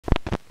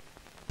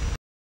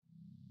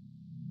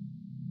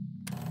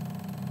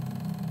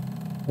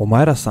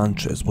Omayra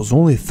Sanchez was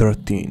only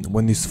 13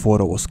 when this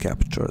photo was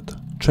captured.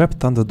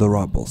 Trapped under the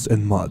rubble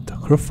and mud,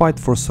 her fight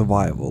for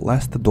survival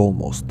lasted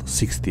almost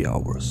 60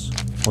 hours.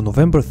 On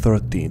November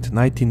 13,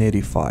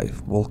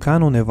 1985,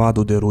 volcano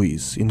Nevado de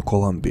Ruiz in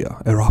Colombia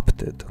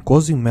erupted,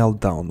 causing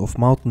meltdown of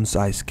mountain's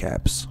ice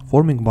caps,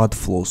 forming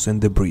mudflows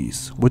and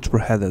debris, which were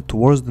headed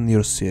towards the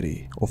near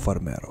city of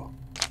Armero.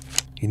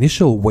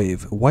 Initial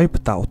wave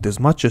wiped out as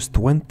much as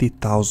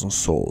 20,000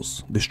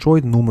 souls,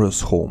 destroyed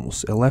numerous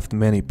homes and left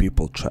many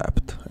people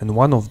trapped, and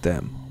one of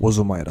them was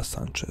Omayra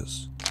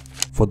Sanchez.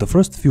 For the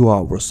first few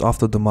hours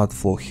after the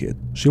mudflow hit,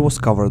 she was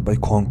covered by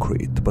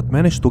concrete but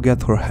managed to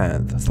get her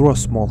hand through a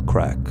small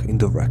crack in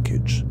the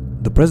wreckage.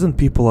 The present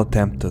people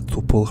attempted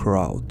to pull her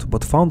out,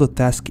 but found the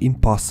task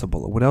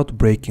impossible without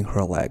breaking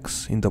her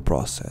legs in the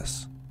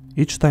process.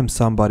 Each time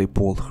somebody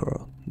pulled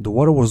her, the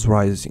water was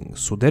rising,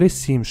 so that it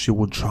seemed she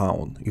would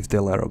drown if they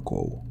let her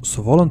go.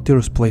 So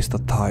volunteers placed a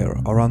tire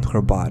around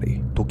her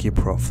body to keep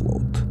her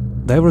afloat.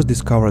 Divers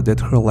discovered that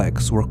her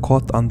legs were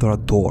caught under a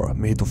door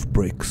made of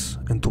bricks,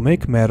 and to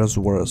make matters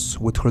worse,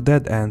 with her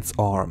dead aunt's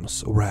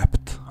arms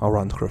wrapped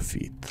around her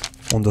feet.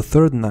 On the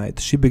third night,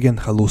 she began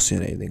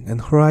hallucinating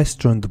and her eyes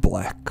turned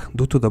black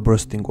due to the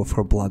bursting of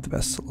her blood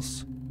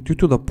vessels. Due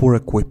to the poor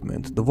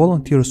equipment, the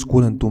volunteers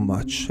couldn't do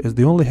much as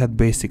they only had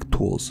basic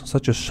tools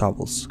such as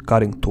shovels,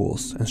 cutting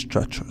tools and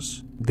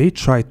stretchers. They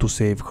tried to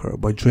save her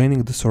by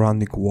draining the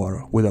surrounding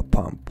water with a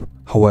pump.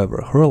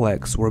 However, her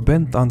legs were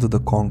bent under the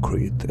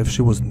concrete if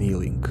she was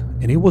kneeling,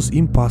 and it was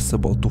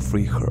impossible to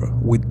free her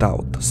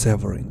without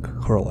severing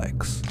her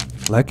legs.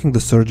 Lacking the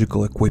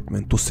surgical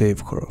equipment to save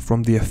her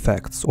from the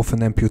effects of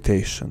an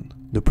amputation,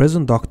 the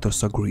present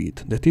doctors agreed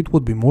that it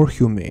would be more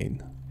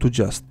humane to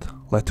just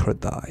let her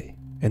die.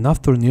 And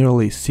after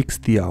nearly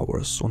 60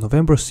 hours, on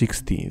November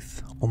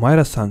 16th,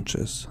 Omayra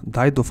Sanchez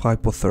died of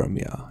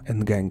hypothermia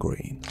and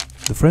gangrene.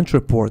 The French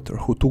reporter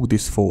who took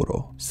this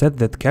photo said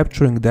that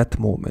capturing that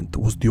moment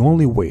was the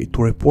only way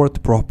to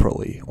report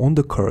properly on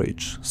the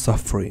courage,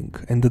 suffering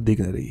and the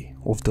dignity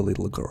of the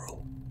little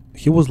girl.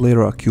 He was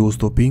later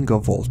accused of being a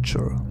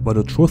vulture, but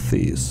the truth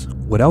is,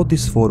 without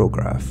this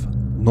photograph,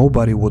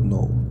 nobody would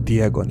know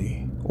the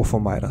agony of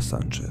Omayra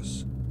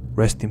Sanchez.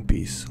 Rest in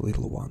peace,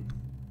 little one.